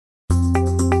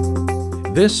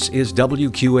This is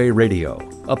WQA Radio,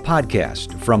 a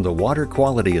podcast from the Water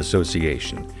Quality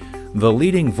Association, the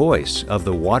leading voice of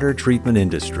the water treatment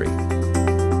industry.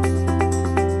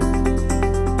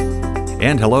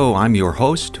 And hello, I'm your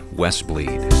host, Wes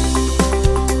Bleed.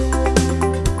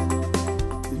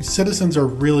 Citizens are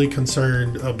really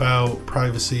concerned about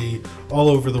privacy all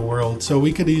over the world, so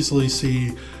we could easily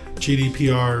see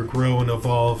GDPR grow and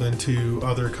evolve into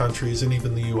other countries and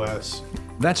even the U.S.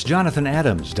 That's Jonathan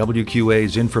Adams,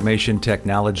 WQA's Information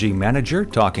Technology Manager,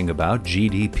 talking about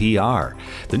GDPR,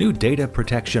 the new data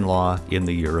protection law in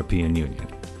the European Union.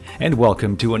 And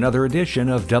welcome to another edition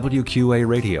of WQA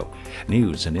Radio,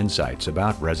 news and insights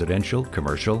about residential,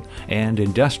 commercial, and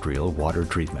industrial water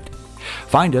treatment.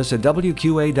 Find us at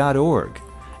WQA.org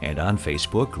and on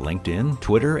Facebook, LinkedIn,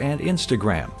 Twitter, and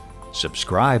Instagram.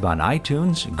 Subscribe on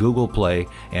iTunes, Google Play,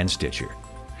 and Stitcher.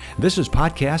 This is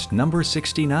podcast number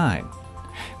 69.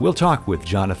 We'll talk with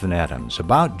Jonathan Adams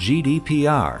about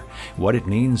GDPR, what it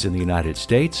means in the United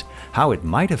States, how it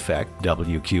might affect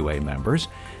WQA members,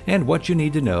 and what you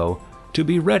need to know to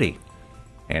be ready.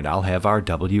 And I'll have our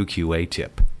WQA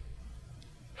tip.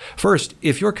 First,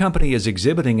 if your company is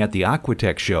exhibiting at the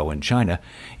Aquatech show in China,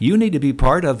 you need to be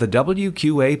part of the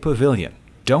WQA Pavilion.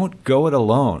 Don't go it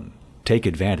alone. Take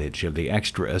advantage of the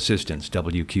extra assistance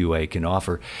WQA can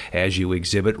offer as you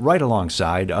exhibit right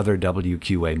alongside other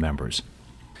WQA members.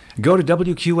 Go to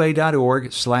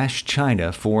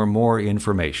WQA.org/China for more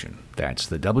information. That's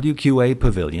the WQA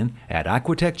Pavilion at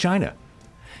Aquatech China.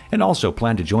 And also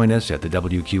plan to join us at the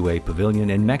WQA Pavilion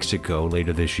in Mexico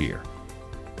later this year.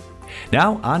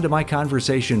 Now, on to my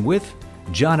conversation with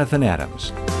Jonathan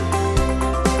Adams.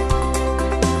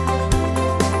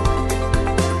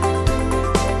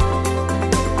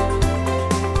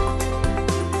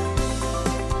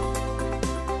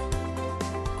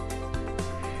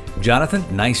 Jonathan,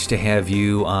 nice to have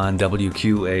you on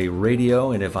WQA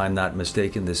Radio, and if I'm not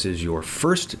mistaken, this is your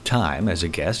first time as a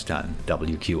guest on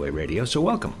WQA Radio, so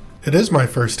welcome. It is my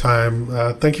first time.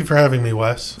 Thank you for having me,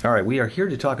 Wes. All right, we are here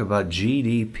to talk about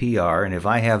GDPR, and if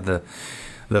I have the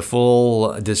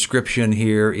full description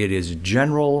here, it is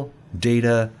General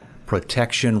Data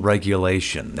Protection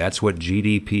Regulation. That's what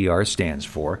GDPR stands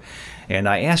for. And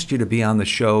I asked you to be on the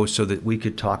show so that we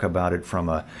could talk about it from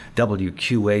a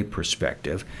WQA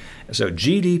perspective. So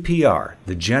GDPR,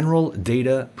 the General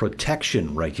Data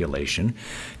Protection Regulation,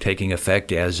 taking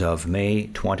effect as of May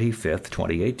 25th,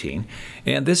 2018.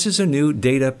 And this is a new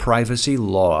data privacy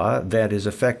law that is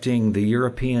affecting the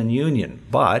European Union.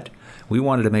 But we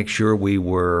wanted to make sure we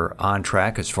were on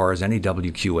track as far as any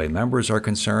WQA members are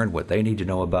concerned, what they need to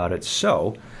know about it.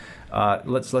 So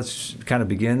let's kind of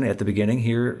begin at the beginning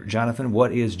here, Jonathan.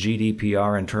 What is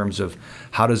GDPR in terms of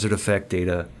how does it affect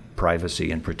data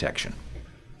privacy and protection?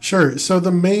 Sure. So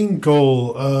the main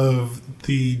goal of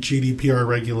the GDPR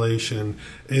regulation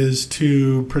is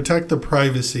to protect the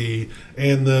privacy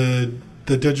and the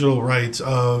digital rights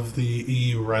of the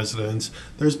EU residents.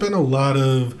 There's been a lot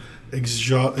of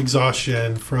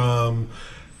exhaustion from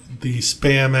the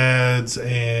spam ads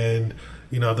and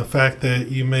the fact that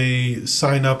you may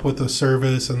sign up with a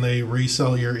service and they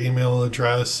resell your email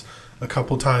address a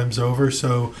couple times over.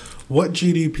 So what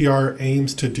GDPR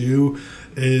aims to do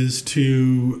is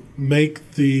to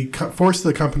force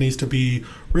the companies to be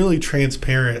really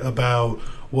transparent about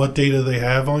what data they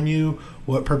have on you,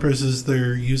 what purposes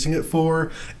they're using it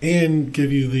for, and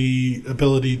give you the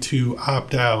ability to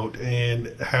opt out and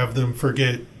have them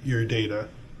forget your data.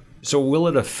 So will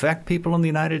it affect people in the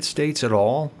United States at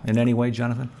all in any way,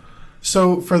 Jonathan?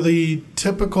 So for the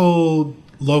typical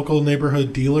local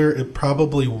neighborhood dealer, it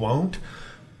probably won't.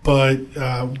 But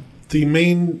the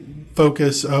main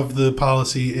focus of the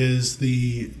policy is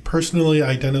the personally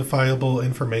identifiable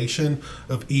information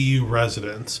of EU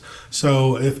residents.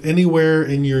 So if anywhere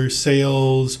in your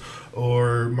sales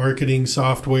or marketing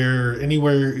software,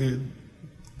 anywhere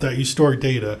that you store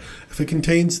data, if it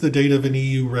contains the data of an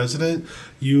EU resident,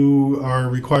 you are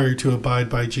required to abide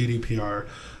by GDPR.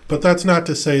 But that's not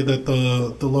to say that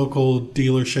the local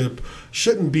dealership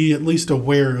shouldn't be at least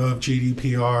aware of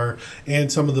GDPR and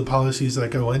some of the policies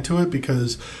that go into it,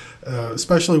 because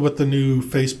especially with the new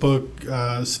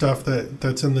Facebook stuff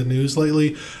that's in the news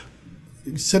lately,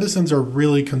 citizens are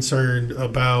really concerned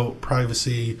about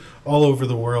privacy all over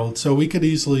the world. So we could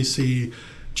easily see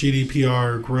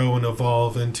GDPR grow and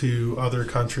evolve into other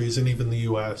countries and even the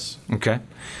U.S. Okay.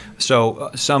 So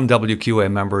some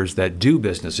WQA members that do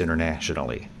business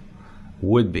internationally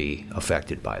would be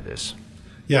affected by this.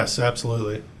 Yes,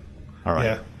 absolutely. All right.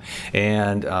 Yeah.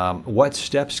 And what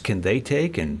steps can they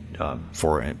take? And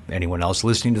for anyone else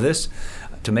listening to this,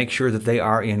 to make sure that they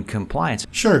are in compliance?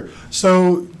 Sure.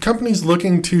 So companies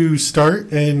looking to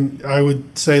start, and I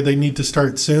would say they need to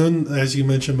start soon. As you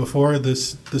mentioned before,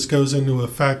 this goes into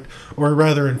effect, or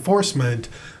rather enforcement,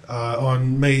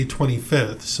 on May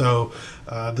 25th. So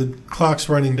the clock's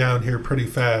running down here pretty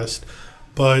fast.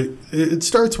 But it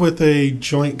starts with a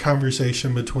joint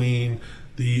conversation between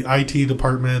the IT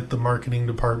department, the marketing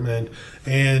department,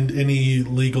 and any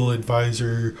legal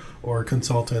advisor or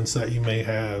consultants that you may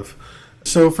have.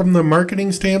 So from the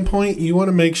marketing standpoint, you want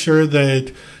to make sure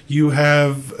that you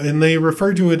have, and they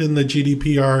refer to it in the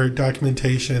GDPR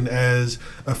documentation as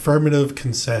affirmative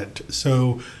consent.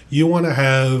 So you want to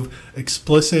have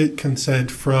explicit consent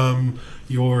from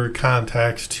your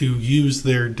contacts to use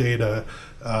their data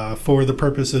for the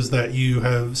purposes that you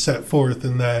have set forth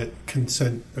in that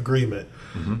consent agreement.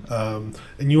 Mm-hmm.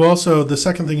 And you also, the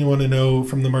second thing you want to know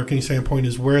from the marketing standpoint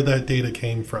is where that data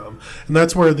came from. And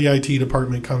that's where the IT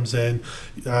department comes in.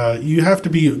 You have to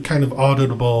be kind of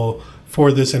auditable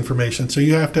for this information. So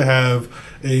you have to have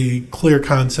a clear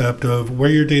concept of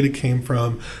where your data came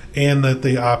from and that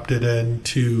they opted in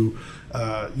to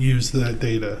use that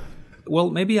data. Well,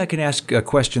 maybe I can ask a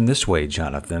question this way,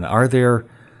 Jonathan. Are there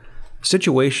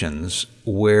situations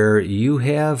where you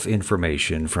have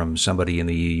information from somebody in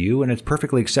the EU and it's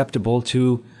perfectly acceptable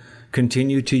to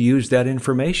continue to use that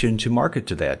information to market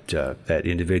to that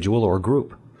individual or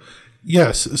group?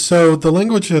 Yes. So the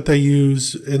language that they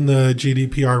use in the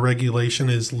GDPR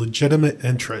regulation is legitimate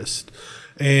interest.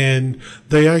 And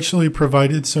they actually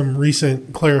provided some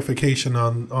recent clarification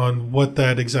on what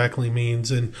that exactly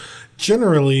means. And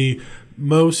generally,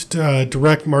 most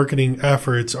direct marketing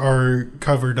efforts are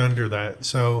covered under that.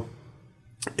 So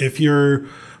if your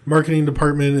marketing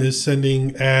department is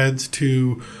sending ads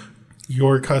to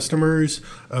your customers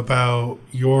about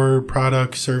your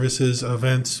products, services,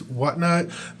 events, whatnot,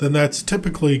 then that's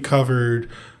typically covered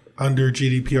under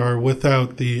GDPR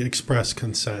without the express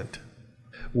consent.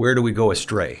 Where do we go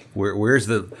astray? Where's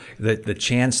the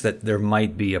chance that there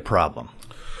might be a problem?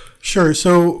 Sure.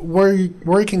 So where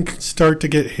it can start to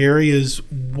get hairy is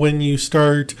when you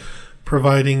start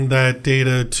providing that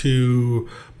data to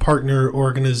partner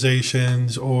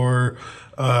organizations or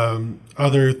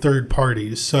other third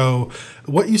parties. So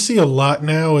what you see a lot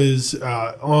now is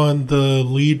on the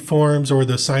lead forms or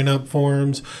the sign-up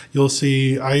forms, you'll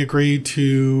see, I agree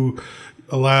to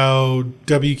allow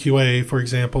WQA, for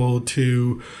example,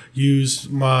 to use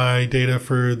my data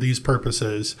for these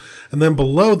purposes. And then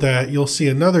below that, you'll see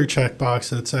another checkbox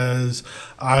that says,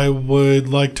 I would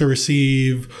like to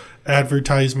receive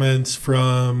advertisements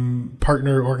from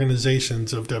partner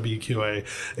organizations of WQA.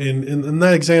 And in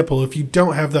that example, if you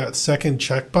don't have that second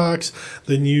checkbox,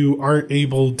 then you aren't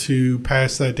able to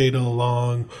pass that data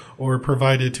along or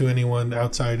provide it to anyone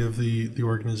outside of the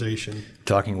organization.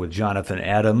 Talking with Jonathan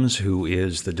Adams, who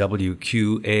is the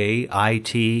WQA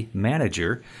IT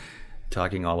manager,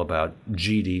 talking all about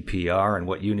GDPR and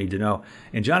what you need to know.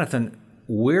 And Jonathan,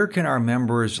 where can our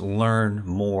members learn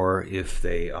more if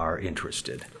they are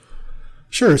interested?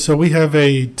 Sure. So we have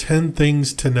a 10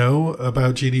 things to know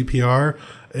about GDPR.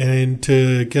 And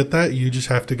to get that, you just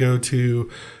have to go to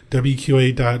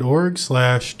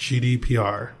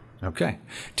wqa.org/GDPR. Okay.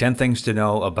 10 things to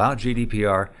know about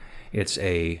GDPR. It's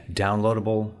a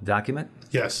downloadable document?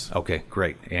 Yes. Okay,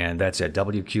 great. And that's at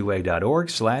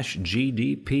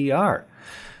wqa.org/GDPR.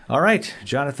 All right,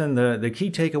 Jonathan, the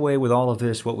key takeaway with all of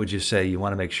this, what would you say? You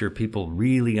want to make sure people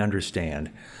really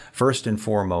understand, first and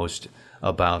foremost,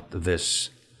 about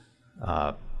this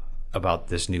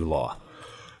new law.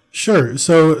 Sure.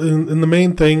 So, and the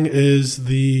main thing is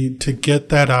to get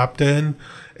that opt-in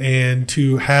and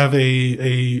to have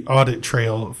a audit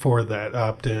trail for that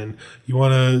opt-in. You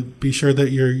want to be sure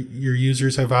that your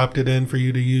users have opted in for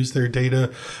you to use their data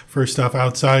for stuff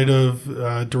outside of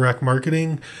direct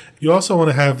marketing. You also want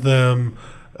to have them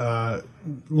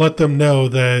let them know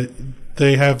that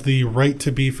they have the right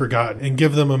to be forgotten and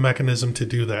give them a mechanism to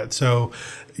do that. So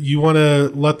you want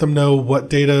to let them know what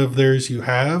data of theirs you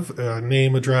have,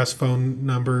 name, address, phone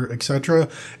number, etc.,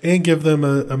 and give them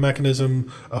a mechanism,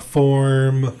 a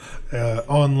form,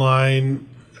 online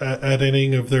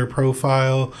editing of their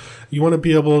profile. You want to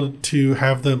be able to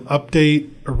have them update,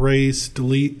 erase,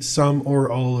 delete some or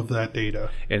all of that data.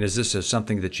 And is this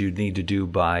something that you need to do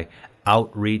by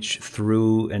outreach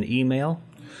through an email?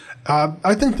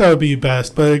 I think that would be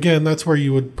best, but again, that's where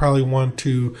you would probably want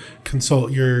to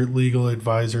consult your legal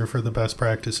advisor for the best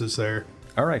practices there.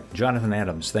 All right, Jonathan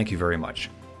Adams, thank you very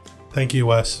much. Thank you,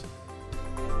 Wes.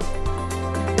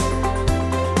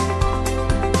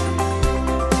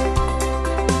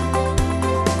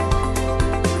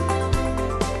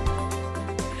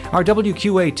 Our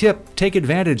WQA tip: take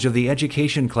advantage of the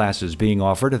education classes being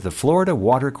offered at the Florida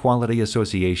Water Quality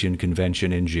Association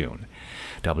Convention in June.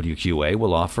 WQA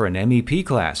will offer an MEP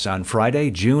class on Friday,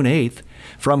 June 8th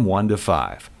from 1 to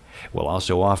 5. We'll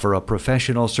also offer a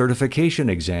professional certification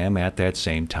exam at that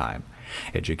same time.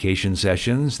 Education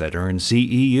sessions that earn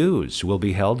CEUs will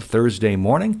be held Thursday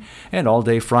morning and all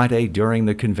day Friday during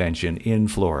the convention in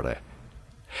Florida.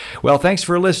 Well, thanks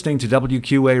for listening to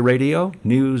WQA Radio,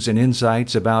 news and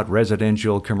insights about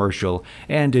residential, commercial,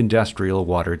 and industrial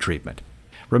water treatment.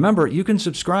 Remember, you can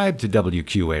subscribe to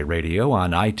WQA Radio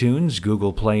on iTunes,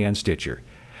 Google Play, and Stitcher.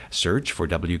 Search for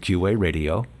WQA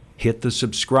Radio, hit the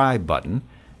subscribe button,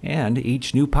 and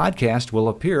each new podcast will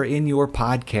appear in your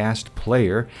podcast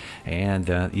player,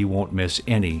 and you won't miss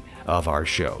any of our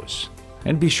shows.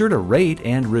 And be sure to rate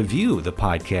and review the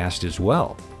podcast as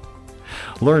well.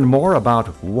 Learn more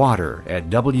about water at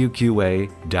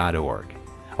WQA.org.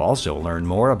 Also learn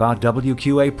more about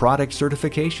WQA product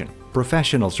certification,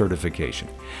 professional certification,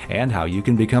 and how you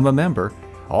can become a member,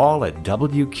 all at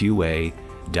WQA.org.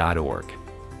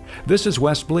 This is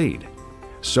Wes Bleed.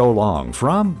 So long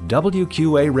from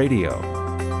WQA Radio.